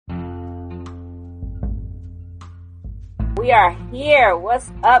We are here.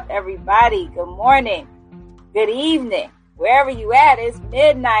 What's up, everybody? Good morning. Good evening. Wherever you at, it's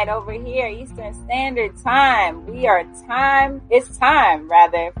midnight over here, Eastern Standard Time. It's time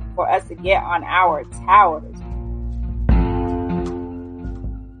for us to get on our towers.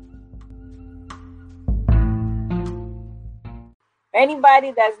 For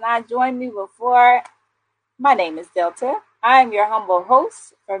anybody that's not joined me before, my name is Delta. I'm your humble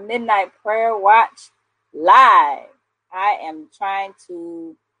host for Midnight Prayer Watch Live. I am trying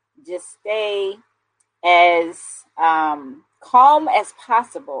to just stay as calm as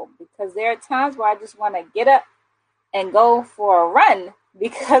possible because there are times where I just want to get up and go for a run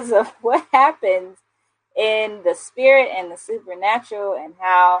because of what happens in the spirit and the supernatural and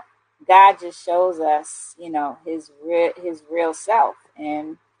how God just shows us, his real self.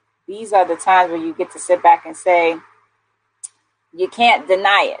 And these are the times where you get to sit back and say, you can't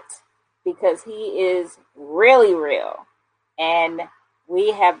deny it because he is really real. And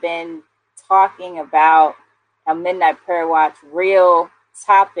we have been talking about a Midnight Prayer Watch, real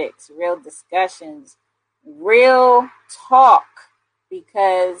topics, real discussions, real talk,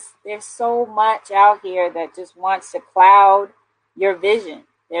 because there's so much out here that just wants to cloud your vision.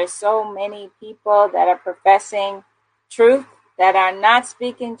 There's so many people that are professing truth that are not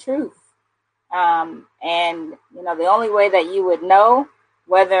speaking truth. And the only way that you would know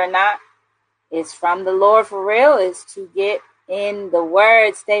whether or not it's from the Lord for real is to get in the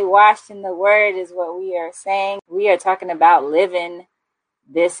Word, stay washed in the Word is what we are saying. We are talking about living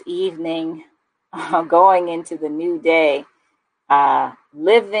this evening, going into the new day,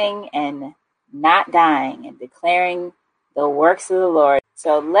 living and not dying and declaring the works of the Lord.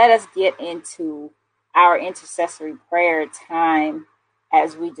 So let us get into our intercessory prayer time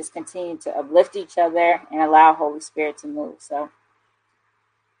as we just continue to uplift each other and allow Holy Spirit to move. So,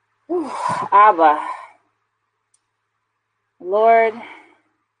 Abba, Lord,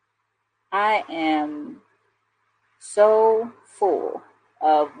 I am so full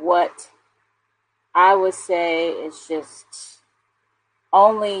of what I would say is just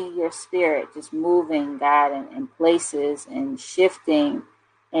only your spirit just moving, God, in places and shifting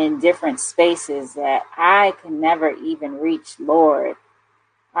in different spaces that I can never even reach, Lord.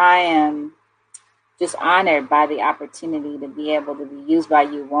 I am just honored by the opportunity to be able to be used by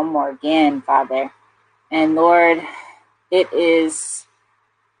you one more again, Father. And Lord, it is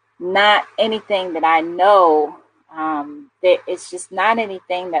not anything that I know. It's just not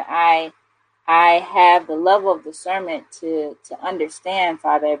anything that I have the level of discernment to understand,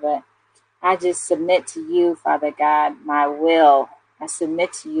 Father. But I just submit to you, Father God, my will. I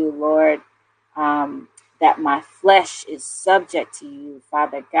submit to you, Lord, that my flesh is subject to you,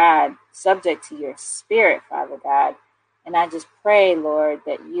 Father God, subject to your spirit, Father God. And I just pray, Lord,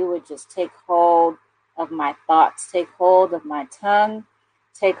 that you would just take hold of my thoughts, take hold of my tongue,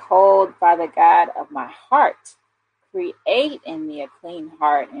 take hold, Father God, of my heart. Create in me a clean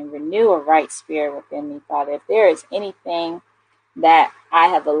heart and renew a right spirit within me, Father. If there is anything that I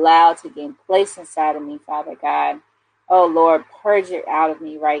have allowed to gain place inside of me, Father God, oh Lord, purge it out of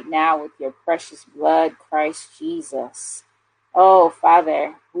me right now with your precious blood, Christ Jesus. Oh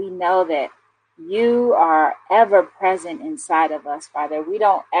Father, we know that you are ever present inside of us, Father. We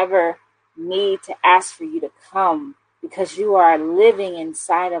don't ever need to ask for you to come because you are living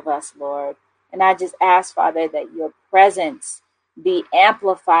inside of us, Lord. And I just ask, Father, that your presence be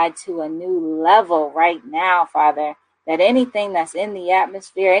amplified to a new level right now, Father. That anything that's in the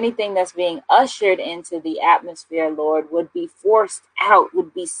atmosphere, anything that's being ushered into the atmosphere, Lord, would be forced out,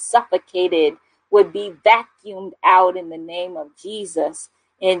 would be suffocated, would be vacuumed out in the name of Jesus.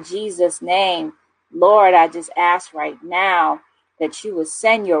 In Jesus' name, Lord, I just ask right now that you would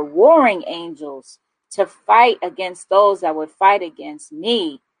send your warring angels to fight against those that would fight against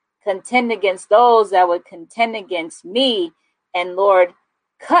me, contend against those that would contend against me, and Lord,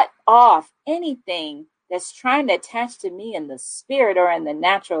 cut off anything that's trying to attach to me in the spirit or in the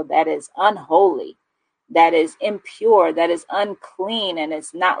natural that is unholy, that is impure, that is unclean, and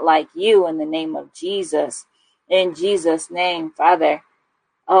it's not like you in the name of Jesus. In Jesus' name, Father.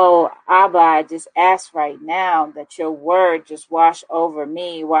 Oh, Abba, I just ask right now that your word just wash over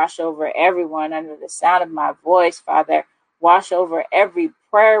me, wash over everyone under the sound of my voice, Father. Wash over every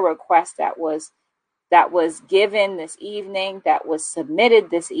prayer request that was given this evening, that was submitted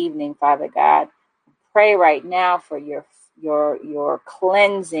this evening, Father God. Pray right now for your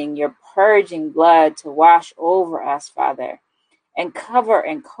cleansing, your purging blood to wash over us, Father, and cover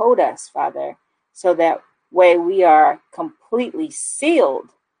and coat us, Father, so that way we are completely sealed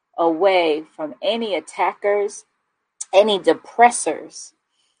away from any attackers, any depressors,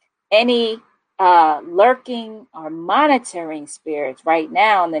 any lurking or monitoring spirits right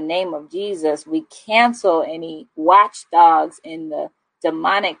now in the name of Jesus. We cancel any watchdogs in the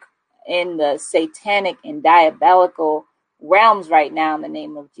demonic, in the satanic and diabolical realms right now in the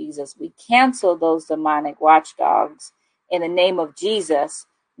name of Jesus. We cancel those demonic watchdogs in the name of Jesus.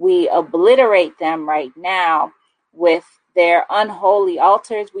 We obliterate them right now with their unholy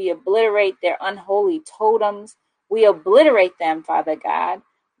altars. We obliterate their unholy totems. We obliterate them, Father God,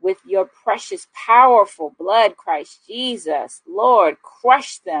 with your precious, powerful blood, Christ Jesus. Lord,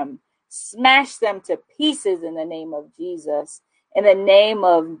 crush them, smash them to pieces in the name of Jesus. In the name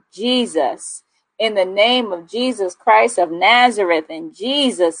of Jesus. In the name of Jesus Christ of Nazareth, in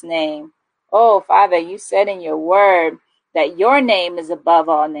Jesus' name. Oh, Father, you said in your word that your name is above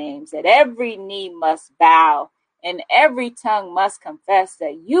all names, that every knee must bow and every tongue must confess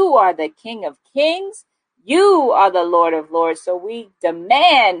that you are the King of Kings. You are the Lord of Lords. So we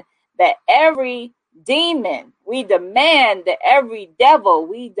demand that every demon, we demand that every devil,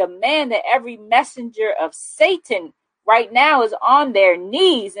 we demand that every messenger of Satan right now is on their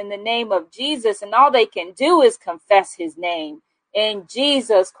knees in the name of Jesus. And all they can do is confess his name in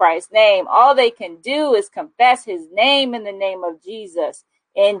Jesus Christ's name. All they can do is confess his name in the name of Jesus.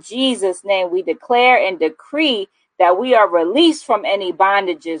 In Jesus' name, we declare and decree that we are released from any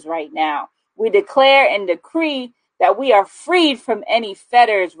bondages right now. We declare and decree that we are freed from any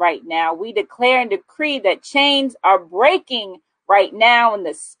fetters right now. We declare and decree that chains are breaking right now in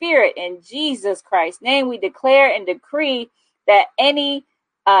the spirit. In Jesus Christ's name, we declare and decree that any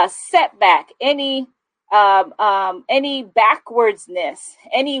setback, any backwardsness,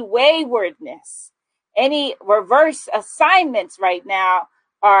 any waywardness, any reverse assignments right now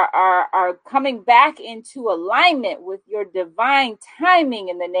are coming back into alignment with your divine timing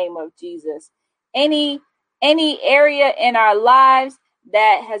in the name of Jesus. Any area in our lives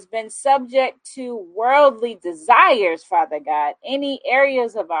that has been subject to worldly desires, Father God, any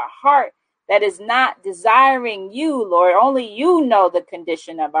areas of our heart that is not desiring you, Lord, only you know the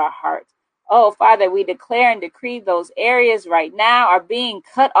condition of our heart. Oh, Father, we declare and decree those areas right now are being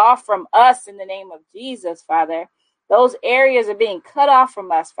cut off from us in the name of Jesus, Father. Those areas are being cut off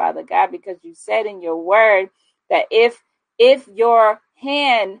from us, Father God, because you said in your word that if your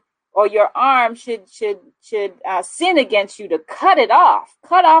hand or your arm should sin against you, to cut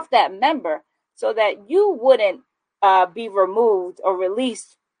off that member, so that you wouldn't be removed or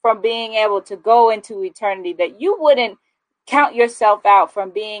released from being able to go into eternity, that you wouldn't count yourself out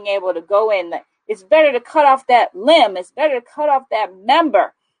from being able to go in. It's better to cut off that limb. It's better to cut off that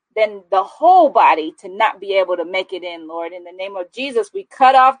member than the whole body to not be able to make it in, Lord. In the name of Jesus, we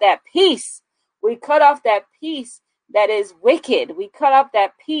cut off that piece. We cut off that piece that is wicked. We cut off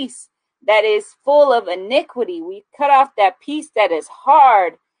that piece that is full of iniquity. We cut off that piece that is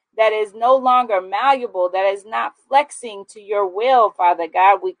hard, that is no longer malleable, that is not flexing to your will, Father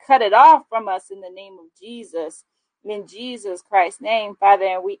God. We cut it off from us in the name of Jesus. In Jesus Christ's name, Father,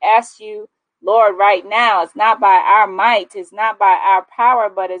 and we ask you, Lord, right now, it's not by our might, it's not by our power,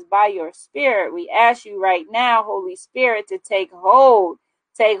 but it's by your spirit. We ask you right now, Holy Spirit, to take hold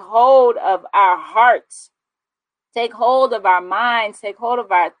of our hearts, take hold of our minds, take hold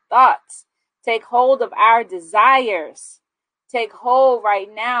of our thoughts, take hold of our desires, take hold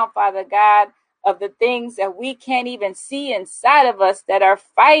right now, Father God, of the things that we can't even see inside of us that are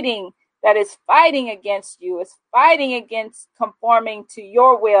fighting, that is fighting against you. It's fighting against conforming to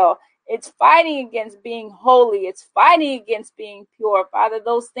your will. It's fighting against being holy. It's fighting against being pure. Father,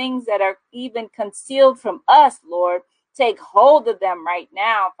 those things that are even concealed from us, Lord, take hold of them right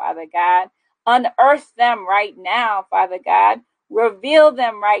now, Father God. Unearth them right now, Father God. Reveal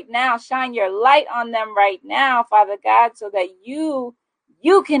them right now. Shine your light on them right now, Father God, so that you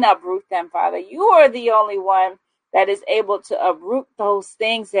can uproot them, Father. You are the only one that is able to uproot those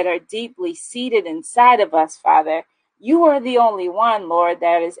things that are deeply seated inside of us, Father. You are the only one, Lord,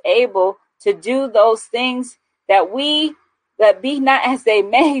 that is able to do those things that be not as they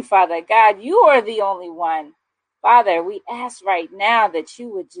may, Father God. You are the only one. Father, we ask right now that you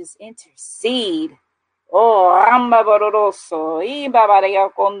would just intercede. Oh,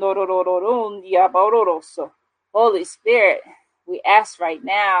 Holy Spirit, we ask right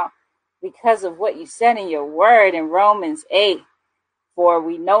now, because of what you said in your word in Romans 8, for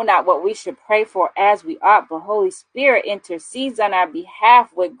we know not what we should pray for as we ought, but Holy Spirit intercedes on our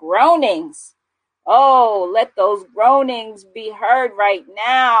behalf with groanings. Oh, let those groanings be heard right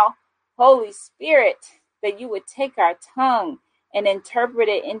now. Holy Spirit, that you would take our tongue and interpret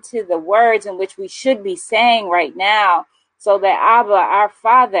it into the words in which we should be saying right now, so that Abba, our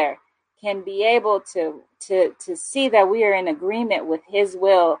Father, can be able to see that we are in agreement with his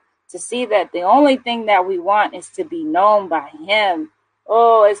will, to see that the only thing that we want is to be known by him.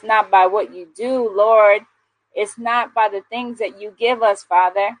 Oh, it's not by what you do, Lord. It's not by the things that you give us,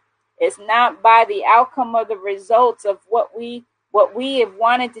 Father. It's not by the outcome of the results of what we have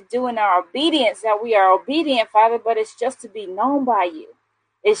wanted to do in our obedience that we are obedient, Father, but it's just to be known by you.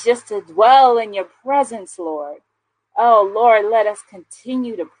 It's just to dwell in your presence, Lord. Oh, Lord, let us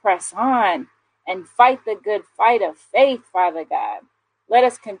continue to press on and fight the good fight of faith, Father God. Let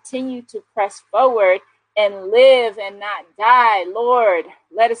us continue to press forward and live and not die, Lord.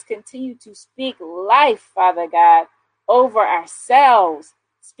 Let us continue to speak life, Father God, over ourselves.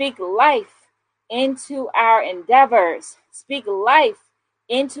 Speak life into our endeavors. Speak life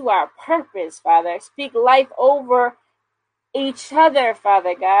into our purpose, Father. Speak life over each other,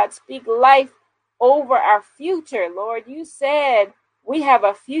 Father God. Speak life over our future, Lord. You said we have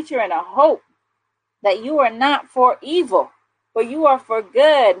a future and a hope, that you are not for evil, but you are for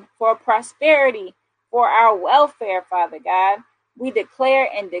good, for prosperity, for our welfare, Father God. We declare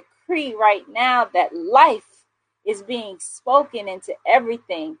and decree right now that life is being spoken into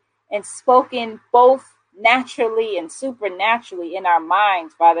everything, and spoken both naturally and supernaturally in our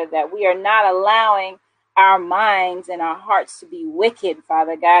minds, Father, that we are not allowing our minds and our hearts to be wicked,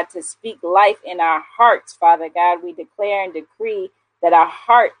 Father God, to speak life in our hearts, Father God. We declare and decree that our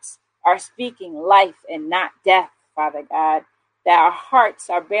hearts are speaking life and not death, Father God, that our hearts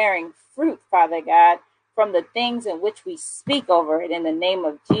are bearing fruit, Father God, from the things in which we speak over it in the name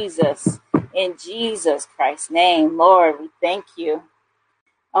of Jesus. In Jesus Christ's name, Lord, we thank you.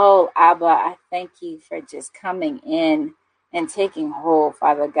 Oh, Abba, I thank you for just coming in and taking hold,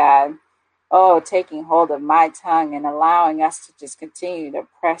 Father God. Oh, taking hold of my tongue and allowing us to just continue to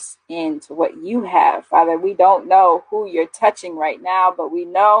press into what you have, Father. We don't know who you're touching right now, but we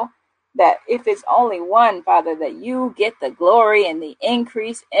know that if it's only one, Father, that you get the glory and the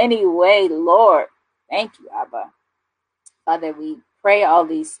increase anyway, Lord. Thank you, Abba. Father, we pray all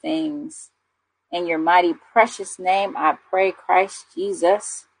these things in your mighty, precious name. I pray, Christ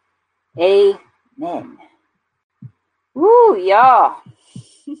Jesus. Amen. Woo, y'all.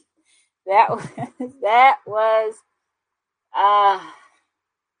 That was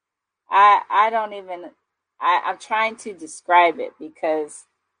I don't even I'm trying to describe it, because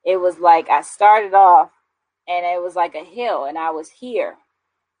it was like I started off and it was like a hill and I was here,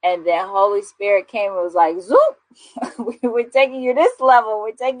 and then Holy Spirit came and was like, zoop, we're taking you this level,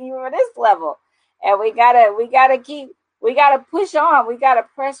 we're taking you for this level, and we gotta push on, we gotta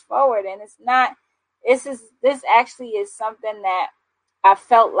press forward. And this actually is something that I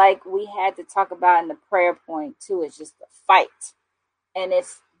felt like we had to talk about in the prayer point too. It's just the fight. And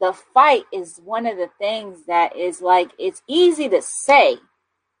it's the fight is one of the things that is like, it's easy to say,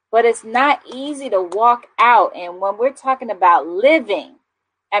 but it's not easy to walk out. And when we're talking about living,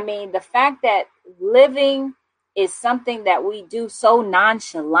 I mean, the fact that living is something that we do so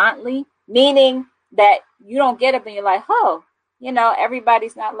nonchalantly, meaning that you don't get up and you're like, oh,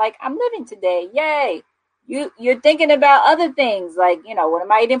 everybody's not like, I'm living today. Yay. You're thinking about other things like, what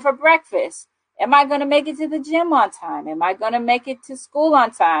am I eating for breakfast? Am I going to make it to the gym on time? Am I going to make it to school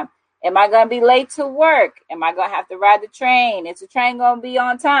on time? Am I going to be late to work? Am I going to have to ride the train? Is the train going to be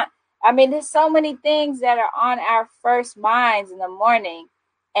on time? I mean, there's so many things that are on our first minds in the morning.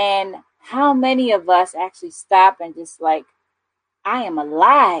 And how many of us actually stop and just like, I am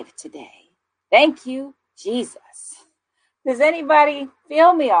alive today. Thank you, Jesus. Does anybody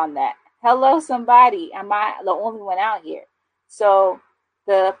feel me on that? Hello, somebody. Am I the only one out here? So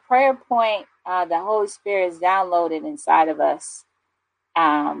the prayer point the Holy Spirit is downloaded inside of us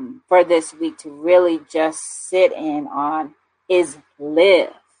for this week to really just sit in on is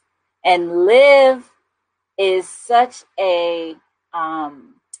live. And live is such a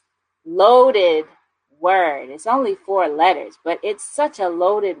loaded word. It's only 4 letters, but it's such a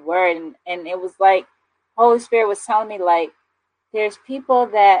loaded word. And it was like Holy Spirit was telling me, like, there's people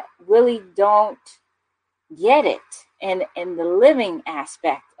that really don't get it in the living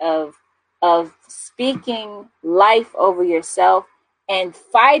aspect of speaking life over yourself and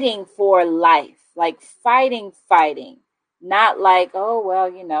fighting for life, like fighting, not like, oh, well,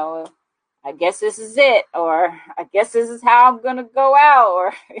 I guess this is it, or I guess this is how I'm going to go out,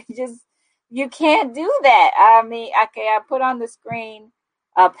 or just, you can't do that. I mean, okay, I put on the screen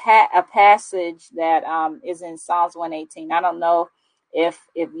a passage that is in Psalms 118. I don't know if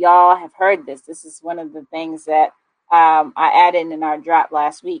y'all have heard this. This is one of the things that I added in our drop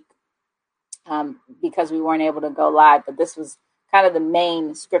last week because we weren't able to go live. But this was kind of the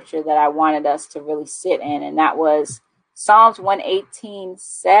main scripture that I wanted us to really sit in, and that was Psalms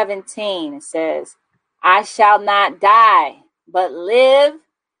 118:17. It says, I shall not die, but live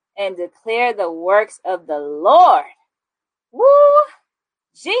and declare the works of the Lord. Woo!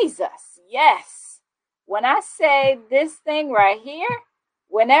 Jesus, yes. When I say this thing right here,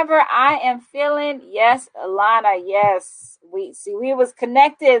 whenever I am feeling, yes, Alana, yes, we was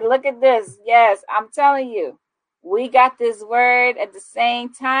connected. Look at this. Yes, I'm telling you, we got this word at the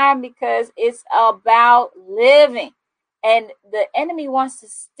same time because it's about living. And the enemy wants to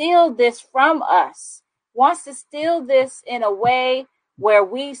steal this from us, wants to steal this in a way where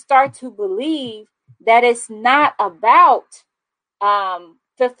we start to believe that it's not about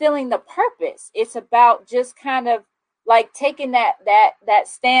fulfilling the purpose. It's about just kind of like taking that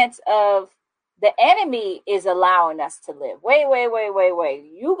stance of the enemy is allowing us to live. Wait.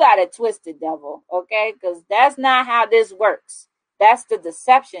 You got it twisted, devil. Okay, because that's not how this works. That's the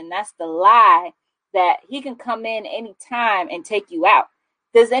deception. That's the lie that he can come in anytime and take you out.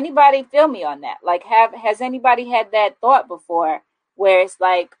 Does anybody feel me on that? Like, has anybody had that thought before, where it's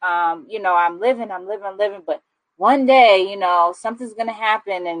like, I'm living, but one day, something's going to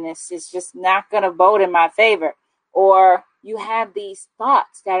happen and it's just not going to vote in my favor. Or you have these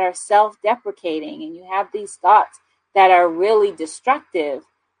thoughts that are self-deprecating, and you have these thoughts that are really destructive.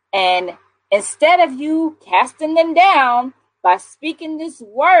 And instead of you casting them down by speaking this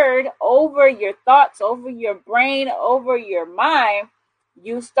word over your thoughts, over your brain, over your mind,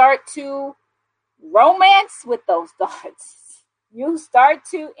 you start to romance with those thoughts. You start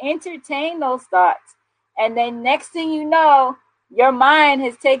to entertain those thoughts. And then next thing you know, your mind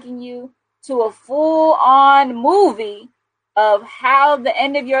has taken you to a full-on movie of how the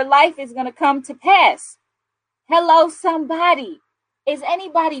end of your life is going to come to pass. Hello, somebody. Is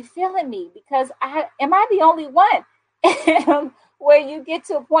anybody feeling me? Because am I the only one? Where you get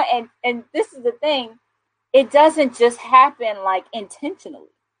to a point, and this is the thing, it doesn't just happen like intentionally.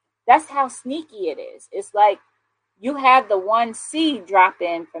 That's how sneaky it is. It's like you have the one seed drop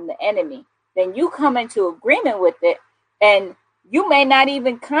in from the enemy. Then you come into agreement with it, and you may not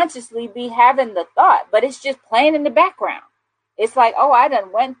even consciously be having the thought, but it's just playing in the background. It's like, oh, I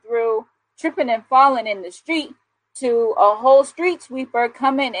done went through tripping and falling in the street to a whole street sweeper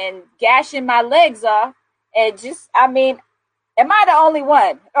coming and gashing my legs off. And am I the only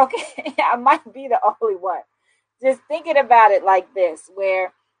one? Okay, I might be the only one. Just thinking about it like this,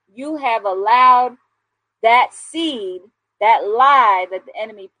 where you have allowed that seed, that lie that the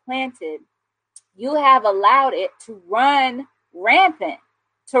enemy planted, you have allowed it to run rampant,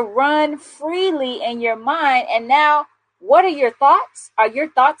 to run freely in your mind. And now, what are your thoughts? Are your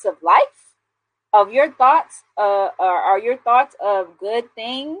thoughts of life? Of your thoughts, are your thoughts of good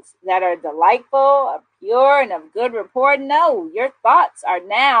things that are delightful, of pure, and of good report? No, your thoughts are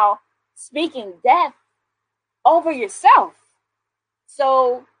now speaking death over yourself.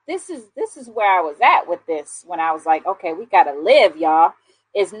 So this is where I was at with this when I was like, okay, we got to live, y'all.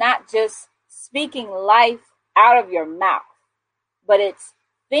 It's not just speaking life out of your mouth, but it's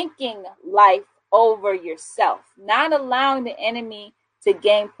thinking life over yourself, not allowing the enemy to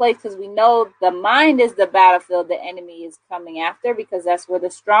gain place, because we know the mind is the battlefield the enemy is coming after, because that's where the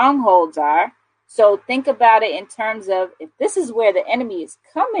strongholds are. So think about it in terms of, if this is where the enemy is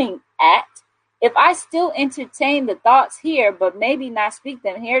coming at, if I still entertain the thoughts here, but maybe not speak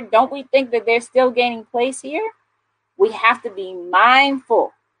them here, don't we think that they're still gaining place here? We have to be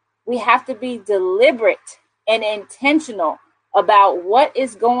mindful. We have to be deliberate and intentional about what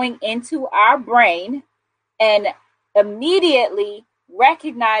is going into our brain, and immediately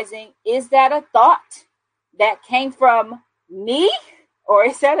recognizing, is that a thought that came from me, or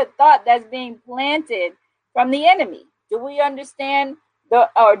is that a thought that's being planted from the enemy? Do we understand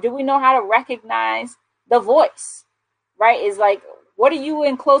or do we know how to recognize the voice? Right? It's like, what are you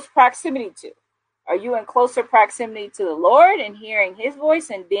in close proximity to? Are you in closer proximity to the Lord and hearing his voice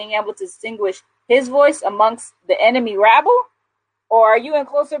and being able to distinguish his voice amongst the enemy rabble? Or are you in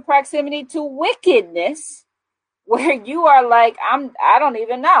closer proximity to wickedness, where you are like, I don't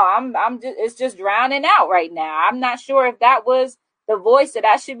even know. It's just drowning out right now. I'm not sure if that was the voice that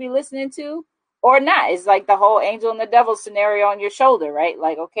I should be listening to or not. It's like the whole angel and the devil scenario on your shoulder, right?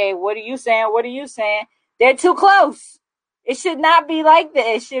 Like, okay, what are you saying? What are you saying? They're too close. It should not be like that.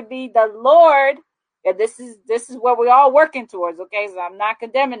 It should be the Lord. And this is what we're all working towards. Okay, so I'm not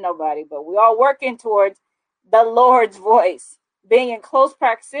condemning nobody, but we're all working towards the Lord's voice, being in close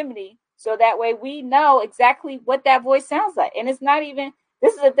proximity, so that way we know exactly what that voice sounds like. And it's not even,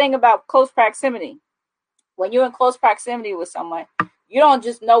 this is the thing about close proximity. When you're in close proximity with someone, you don't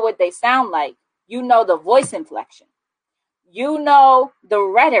just know what they sound like. You know the voice inflection. You know the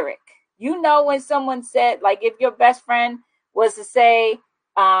rhetoric. You know when someone said, like, if your best friend was to say,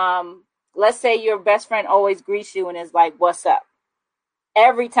 let's say your best friend always greets you and is like, what's up?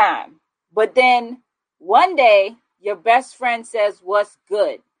 every time. But then one day your best friend says, "What's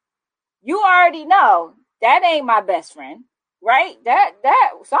good?" You already know that ain't my best friend, right? That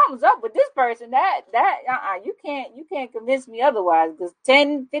something's up with this person. You can't convince me otherwise, because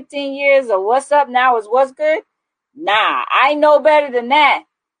 10, 15 years of what's up now is what's good. Nah, I know better than that.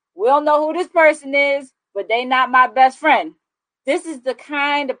 We don't know who this person is, but they not my best friend. This is the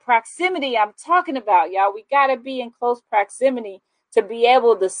kind of proximity I'm talking about, y'all. We got to be in close proximity to be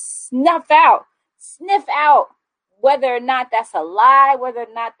able to sniff out whether or not that's a lie, whether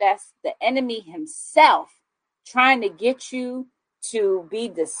or not that's the enemy himself trying to get you to be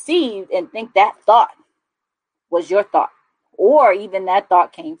deceived and think that thought was your thought, or even that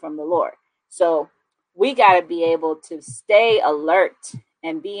thought came from the Lord. So we got to be able to stay alert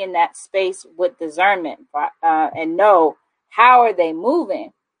and be in that space with discernment, and know how are they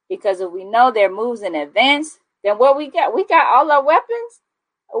moving. Because if we know their moves in advance, then what we got all our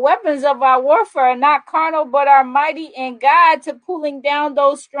weapons of our warfare are not carnal, but are mighty in God to pulling down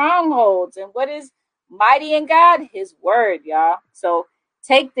those strongholds. And what is mighty in God? His word, y'all. So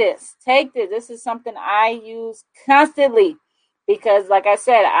take this. This is something I use constantly, because like I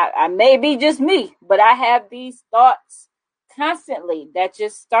said, I may be just me, but I have these thoughts constantly that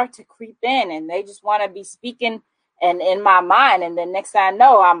just start to creep in, and they just want to be speaking and in my mind. And then next thing I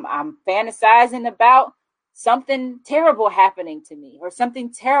know, I'm fantasizing about something terrible happening to me, or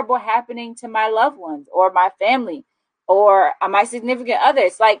something terrible happening to my loved ones or my family or my significant other.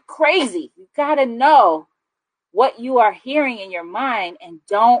 It's like crazy. You got to know what you are hearing in your mind and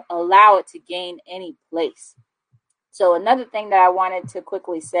don't allow it to gain any place. So another thing that I wanted to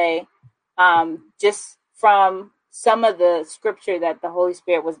quickly say, just from some of the scripture that the Holy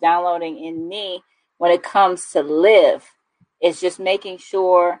Spirit was downloading in me when it comes to live, is just making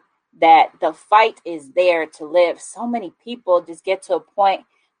sure that the fight is there to live. So many people just get to a point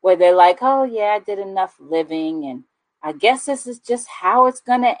where they're like, oh yeah, I did enough living, and I guess this is just how it's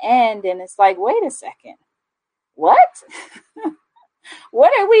going to end. And it's like, wait a second, what?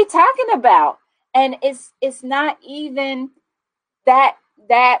 What are we talking about? And it's not even that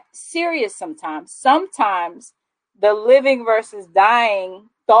serious sometimes. Sometimes the living versus dying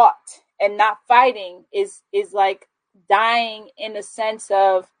thought and not fighting is like dying in the sense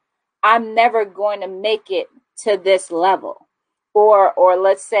of, I'm never going to make it to this level. Or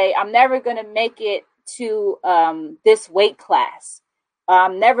let's say, I'm never going to make it to this weight class.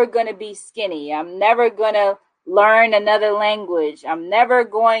 I'm never going to be skinny. I'm never going to learn another language. I'm never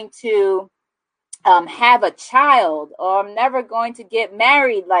going to have a child, or I'm never going to get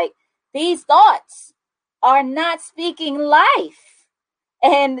married. Like, these thoughts are not speaking life.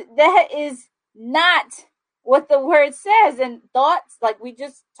 And that is not what the word says. And thoughts, like we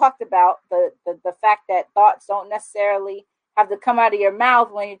just talked about, the fact that thoughts don't necessarily have to come out of your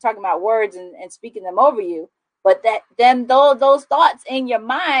mouth when you're talking about words and speaking them over you, but that then those thoughts in your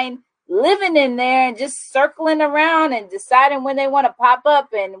mind living in there and just circling around and deciding when they want to pop up,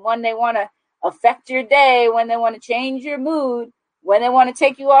 and when they want to affect your day, when they want to change your mood, when they want to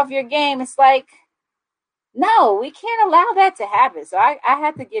take you off your game. It's like, no, we can't allow that to happen. So I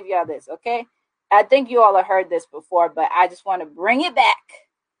have to give y'all this, okay? I think you all have heard this before, but I just want to bring it back.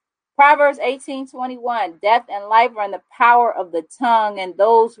 Proverbs 18:21, death and life are in the power of the tongue, and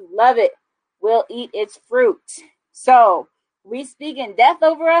those who love it will eat its fruit. So we speaking death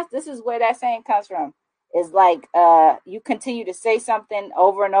over us. This is where that saying comes from. It's like you continue to say something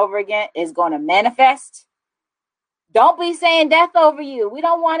over and over again, is going to manifest. Don't be saying death over you. We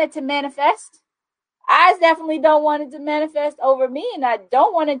don't want it to manifest. I definitely don't want it to manifest over me, and I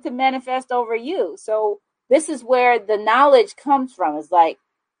don't want it to manifest over you. So this is where the knowledge comes from. It's like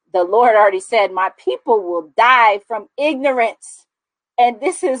the Lord already said, my people will die from ignorance. And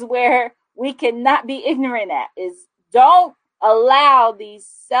this is where we cannot be ignorant at, is don't allow these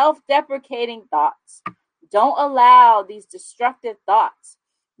self-deprecating thoughts. Don't allow these destructive thoughts,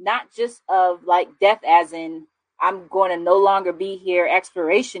 not just of like death as in I'm going to no longer be here,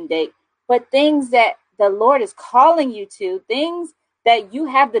 expiration date, but things that the Lord is calling you to, things that you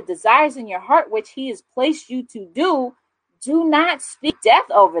have the desires in your heart, which he has placed you to do. Do not speak death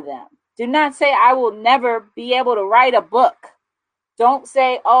over them. Do not say, I will never be able to write a book. Don't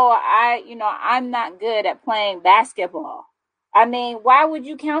say, oh, I'm not good at playing basketball. I mean, why would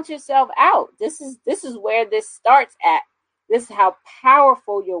you count yourself out? This is where this starts at. This is how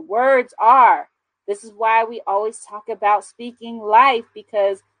powerful your words are. This is why we always talk about speaking life,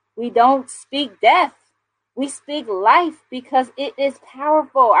 because we don't speak death. We speak life because it is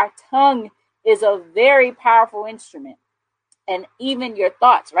powerful. Our tongue is a very powerful instrument. And even your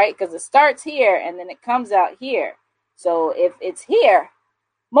thoughts, right? Because it starts here and then it comes out here. So if it's here,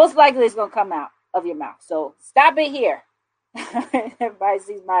 most likely it's going to come out of your mouth. So stop it here. Everybody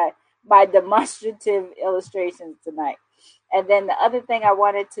sees my demonstrative illustrations tonight. And then the other thing I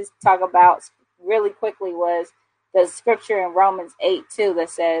wanted to talk about really quickly was the scripture in Romans 8:2 that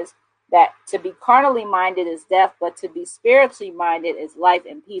says that to be carnally minded is death, but to be spiritually minded is life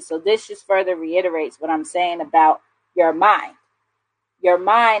and peace. So this just further reiterates what I'm saying about your mind. Your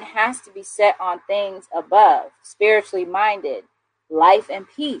mind has to be set on things above, spiritually minded, life and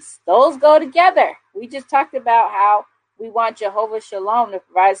peace. Those go together. We just talked about how we want Jehovah Shalom to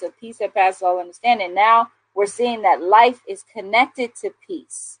provide us a peace that passes all understanding. Now we're seeing that life is connected to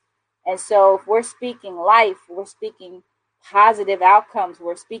peace. And so if we're speaking life, we're speaking positive outcomes,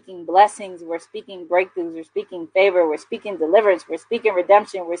 we're speaking blessings, we're speaking breakthroughs, we're speaking favor, we're speaking deliverance, we're speaking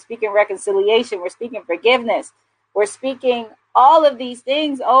redemption, we're speaking reconciliation, we're speaking forgiveness, we're speaking all of these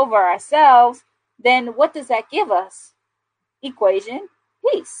things over ourselves, then what does that give us? Equation,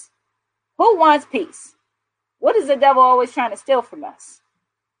 peace. Who wants peace? What is the devil always trying to steal from us?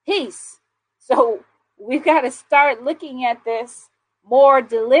 Peace. So we've got to start looking at this more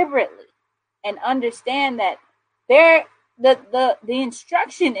deliberately and understand that the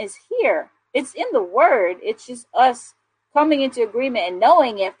instruction is here. It's in the word. It's just us coming into agreement and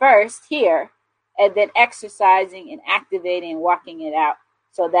knowing it first here, and then exercising and activating and walking it out.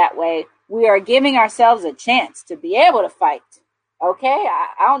 So that way we are giving ourselves a chance to be able to fight. Okay?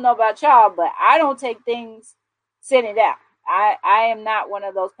 I don't know about y'all, but I don't take things sitting down. I am not one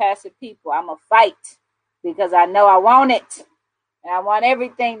of those passive people. I'm a fight because I know I want it. And I want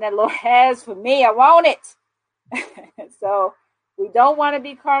everything that Lord has for me. I want it. So we don't want to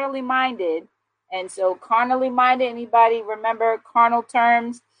be carnally minded. And so carnally minded, anybody remember carnal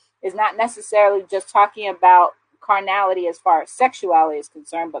terms is not necessarily just talking about carnality as far as sexuality is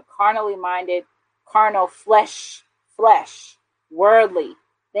concerned, but carnally minded, carnal, flesh, worldly,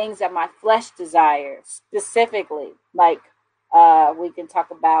 things that my flesh desires specifically. Like we can talk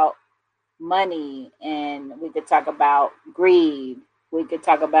about money, and we could talk about greed, we could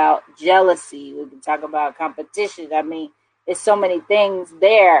talk about jealousy, we could talk about competition. I mean, there's so many things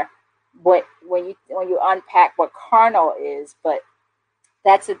there, but when you unpack what carnal is, but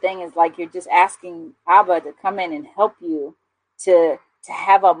that's the thing, is like you're just asking Abba to come in and help you to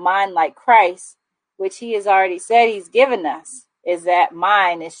have a mind like Christ, which he has already said he's given us, is that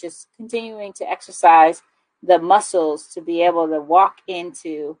mind. Is just continuing to exercise the muscles to be able to walk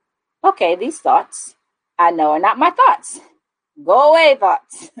into, okay, these thoughts I know are not my thoughts. Go away,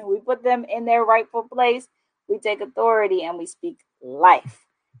 thoughts. We put them in their rightful place. We take authority and we speak life.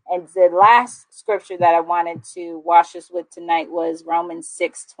 And the last scripture that I wanted to wash us with tonight was Romans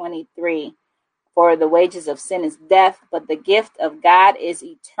 6:23. For the wages of sin is death, but the gift of God is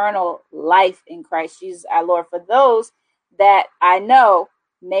eternal life in Christ Jesus our Lord. For those that I know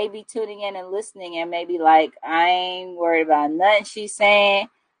may be tuning in and listening and maybe like, I ain't worried about nothing she's saying.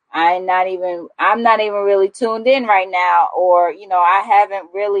 I'm not even really tuned in right now. Or, I haven't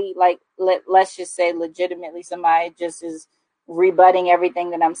really, like, let's just say legitimately somebody just is rebutting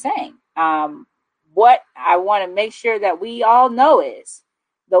everything that I'm saying. What I want to make sure that we all know is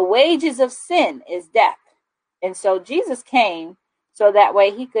the wages of sin is death. And so Jesus came so that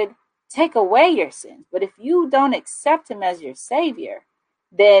way he could take away your sins. But if you don't accept him as your savior,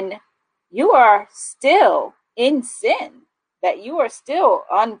 then you are still in sin, that you are still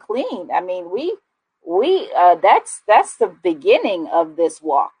unclean. I mean, that's the beginning of this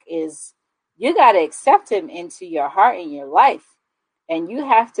walk, is you got to accept him into your heart and your life. And you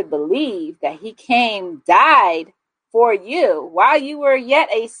have to believe that he came, died for you while you were yet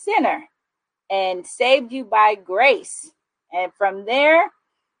a sinner, and saved you by grace. And from there,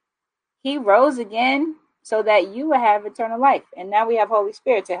 he rose again so that you will have eternal life. And now we have Holy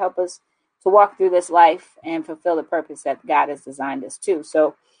Spirit to help us to walk through this life and fulfill the purpose that God has designed us to.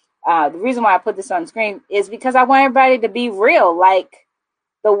 So the reason why I put this on the screen is because I want everybody to be real. Like,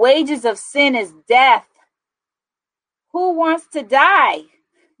 the wages of sin is death. Who wants to die?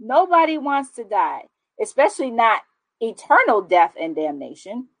 Nobody wants to die, especially not eternal death and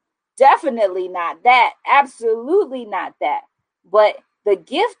damnation. Definitely not that. Absolutely not that. But the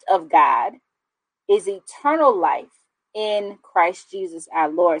gift of God is eternal life in Christ Jesus our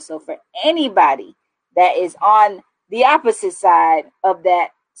Lord. So for anybody that is on the opposite side of that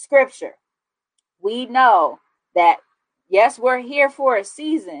scripture, we know that, yes, we're here for a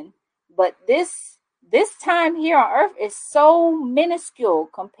season, but this time here on earth is so minuscule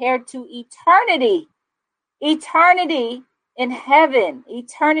compared to eternity. Eternity in heaven,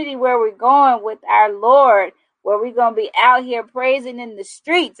 eternity where we're going with our Lord, where we're going to be out here praising in the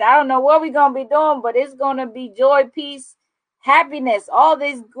streets. I don't know what we're going to be doing, but it's going to be joy, peace, happiness, all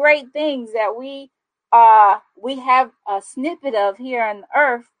these great things that we have a snippet of here on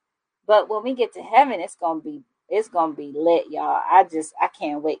earth. But when we get to heaven, it's gonna be lit, y'all. I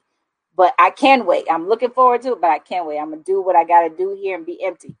can't wait. But I can wait. I'm looking forward to it, but I can't wait. I'm gonna do what I gotta do here and be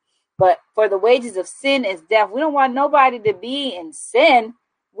empty. But for the wages of sin is death. We don't want nobody to be in sin.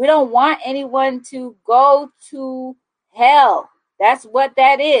 We don't want anyone to go to hell. That's what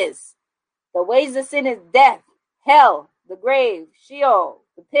that is. The wages of sin is death, hell, the grave, Sheol,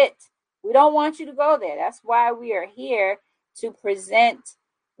 the pit. We don't want you to go there. That's why we are here to present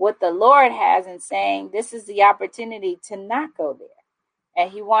what the Lord has and saying this is the opportunity to not go there.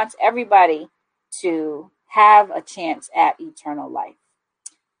 And he wants everybody to have a chance at eternal life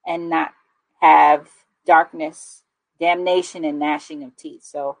and not have darkness, damnation, and gnashing of teeth.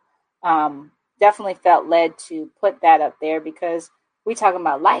 So definitely felt led to put that up there because we talking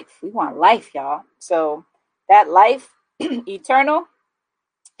about life. We want life, y'all. So that life, eternal,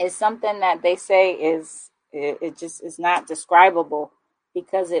 is something that they say it just is not describable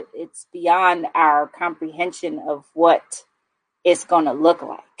because it's beyond our comprehension of what it's going to look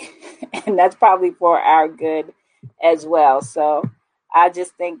like. And that's probably for our good as well. So I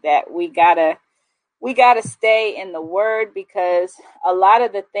just think that we gotta stay in the word because a lot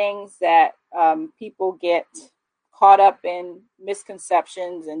of the things that people get caught up in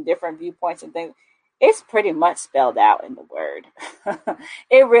misconceptions and different viewpoints and things, it's pretty much spelled out in the word.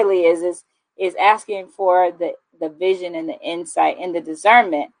 It really is asking for the vision and the insight and the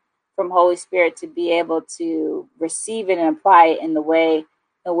discernment from Holy Spirit to be able to receive it and apply it in the way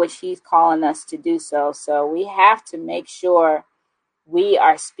in which he's calling us to do so. So we have to make sure we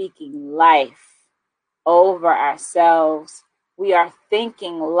are speaking life over ourselves. We are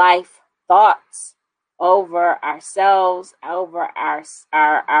thinking life thoughts over ourselves, over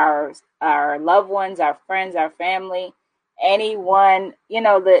our loved ones, our friends, our family, anyone,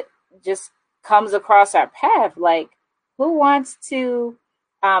 that just comes across our path. Like, who wants to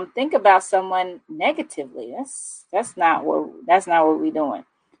think about someone negatively? That's not what we're doing.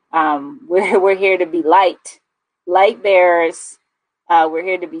 We're here to be light bearers. We're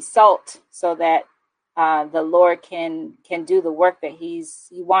here to be salt, so that the Lord can do the work that He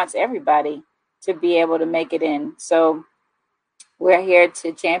wants everybody to be able to make it in. So we're here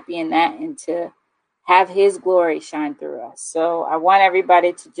to champion that and to have His glory shine through us. So I want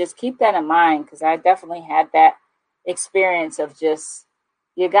everybody to just keep that in mind, because I definitely had that experience of just,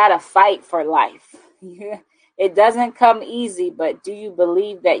 you got to fight for life. It doesn't come easy, but do you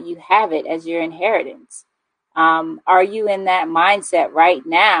believe that you have it as your inheritance? Are you in that mindset right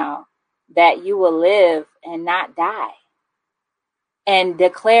now that you will live and not die and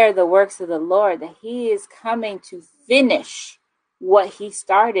declare the works of the Lord, that He is coming to finish what He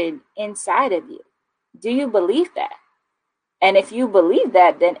started inside of you? Do you believe that? And if you believe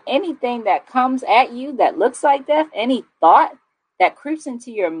that, then anything that comes at you that looks like death, any thought that creeps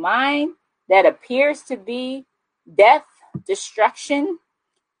into your mind that appears to be death, destruction,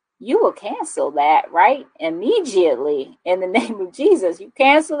 you will cancel that right immediately in the name of Jesus. You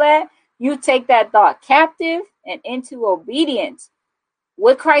cancel that. You take that thought captive and into obedience.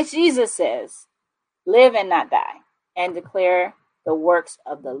 What Christ Jesus says, live and not die, and declare the works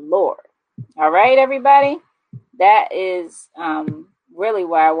of the Lord. All right, everybody. That is really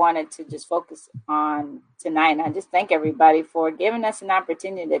what I wanted to just focus on tonight. And I just thank everybody for giving us an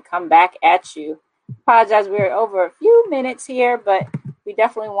opportunity to come back at you. Apologize, we're over a few minutes here, but we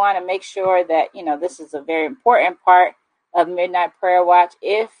definitely want to make sure that, this is a very important part of Midnight Prayer Watch.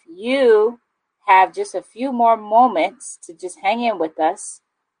 If you have just a few more moments to just hang in with us,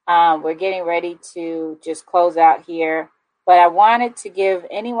 we're getting ready to just close out here. But I wanted to give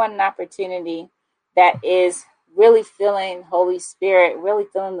anyone an opportunity that is really feeling Holy Spirit, really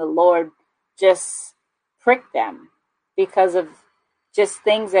feeling the Lord just prick them because of just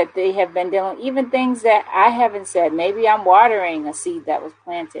things that they have been dealing, even things that I haven't said. Maybe I'm watering a seed that was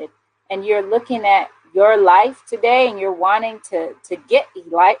planted, and you're looking at your life today and you're wanting to get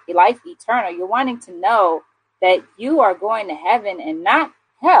life eternal. You're wanting to know that you are going to heaven and not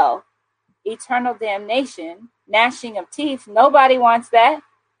hell, eternal damnation, gnashing of teeth. Nobody wants that.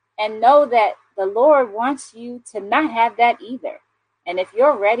 And know that the Lord wants you to not have that either. And if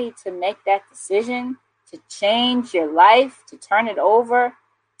you're ready to make that decision, to change your life, to turn it over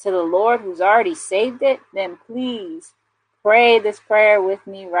to the Lord who's already saved it, then please pray this prayer with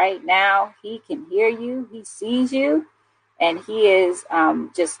me right now. He can hear you. He sees you. And He is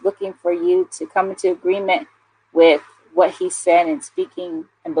just looking for you to come into agreement with what He said and speaking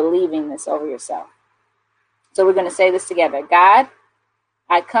and believing this over yourself. So we're going to say this together. God,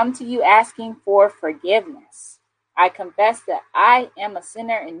 I come to you asking for forgiveness. I confess that I am a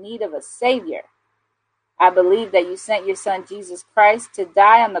sinner in need of a Savior. I believe that you sent your Son, Jesus Christ, to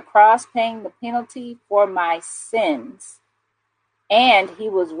die on the cross, paying the penalty for my sins. And he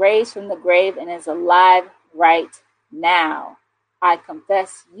was raised from the grave and is alive right now. I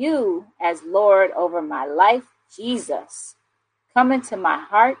confess you as Lord over my life, Jesus. Come into my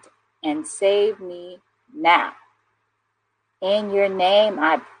heart and save me now. In your name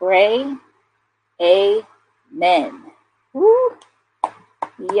I pray. Amen. Woo.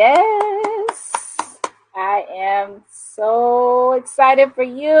 Yes. I am so excited for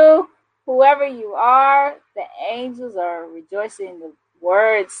you. Whoever you are, the angels are rejoicing. The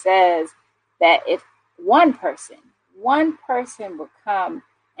word says that if one person will come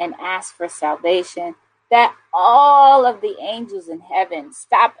and ask for salvation, that all of the angels in heaven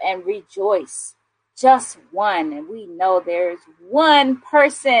stop and rejoice. Just one. And we know there's one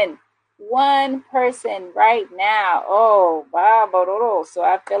person right now. Oh, Babaroro. So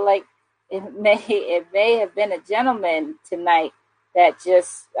I feel like it may have been a gentleman tonight that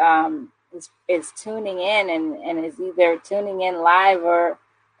just is tuning in and is either tuning in live or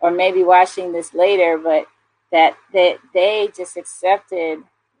maybe watching this later, but that they just accepted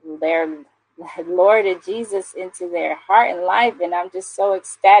their Lord and Jesus into their heart and life. And I'm just so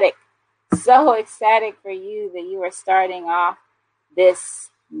ecstatic for you that you are starting off this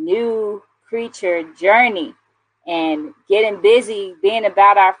new creature journey and getting busy being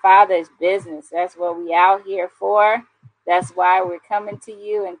about our Father's business. That's what we out here for. That's why we're coming to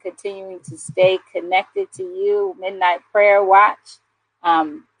you and continuing to stay connected to you. Midnight Prayer Watch.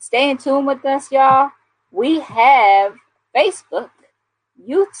 Stay in tune with us, y'all. We have Facebook,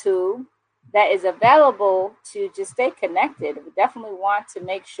 YouTube, that is available to just stay connected. We definitely want to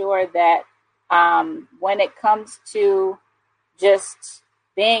make sure that when it comes to just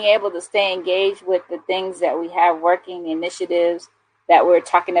being able to stay engaged with the things that we have working, the initiatives that we're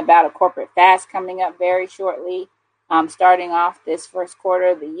talking about, a corporate fast coming up very shortly, starting off this first quarter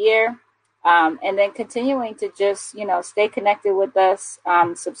of the year, and then continuing to just, stay connected with us,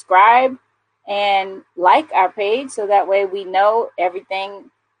 subscribe and like our page so that way we know everything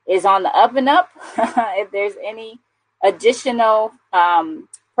is on the up and up. If there's any additional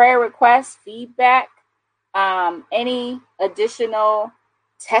prayer requests, feedback, any additional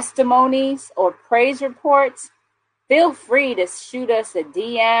testimonies or praise reports, feel free to shoot us a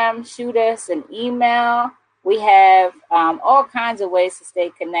DM, shoot us an email. We have all kinds of ways to stay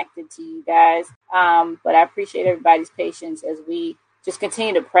connected to you guys. But I appreciate everybody's patience as we just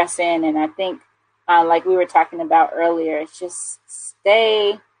continue to press in. And I think, like we were talking about earlier, it's just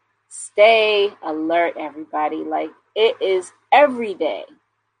stay alert, everybody. Like, it is every day.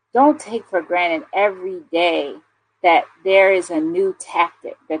 Don't take for granted every day that there is a new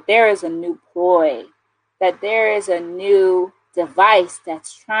tactic, that there is a new ploy, that there is a new device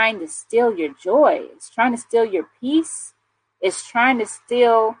that's trying to steal your joy. It's trying to steal your peace. It's trying to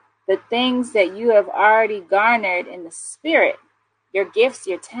steal the things that you have already garnered in the spirit, your gifts,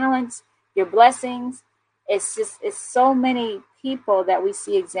 your talents, your blessings. It's so many people that we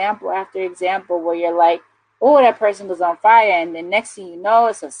see example after example where you're like, oh, that person was on fire. And the next thing you know,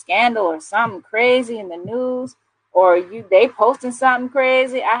 it's a scandal or something crazy in the news, or they posting something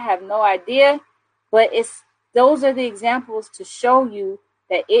crazy. I have no idea. But those are the examples to show you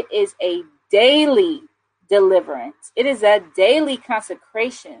that it is a daily deliverance. It is a daily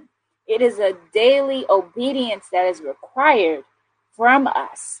consecration. It is a daily obedience that is required from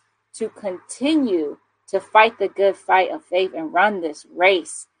us to continue to fight the good fight of faith and run this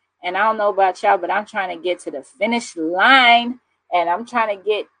race. And I don't know about y'all, but I'm trying to get to the finish line, and I'm trying to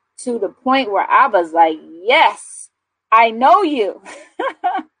get to the point where I was like, yes, I know you.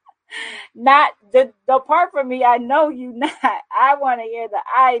 Not the part from me, I know you not. I want to hear the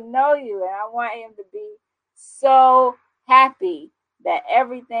I know you, and I want him to be so happy that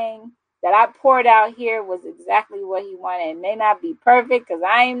everything that I poured out here was exactly what he wanted. It may not be perfect because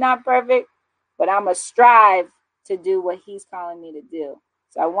I am not perfect, but I'm going to strive to do what he's calling me to do.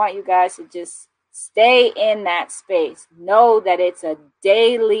 So I want you guys to just stay in that space. Know that it's a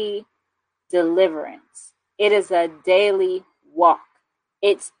daily deliverance. It is a daily walk.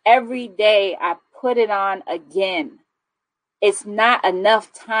 It's every day I put it on again. It's not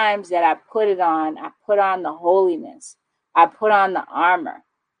enough times that I put it on. I put on the holiness. I put on the armor.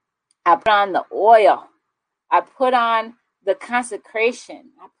 I put on the oil. I put on the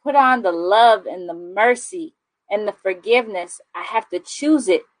consecration. I put on the love and the mercy and the forgiveness. I have to choose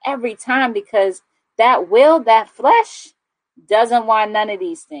it every time because that flesh doesn't want none of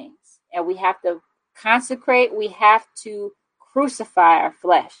these things. And we have to consecrate. We have to crucify our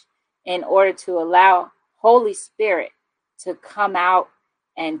flesh in order to allow Holy Spirit to come out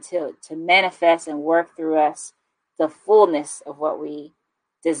and to manifest and work through us the fullness of what we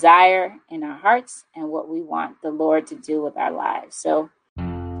desire in our hearts and what we want the Lord to do with our lives. So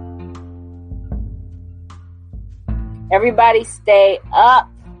everybody stay up.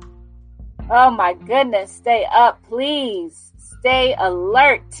 Oh my goodness, stay up, please. Stay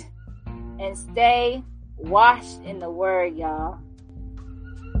alert and stay washed in the word, y'all.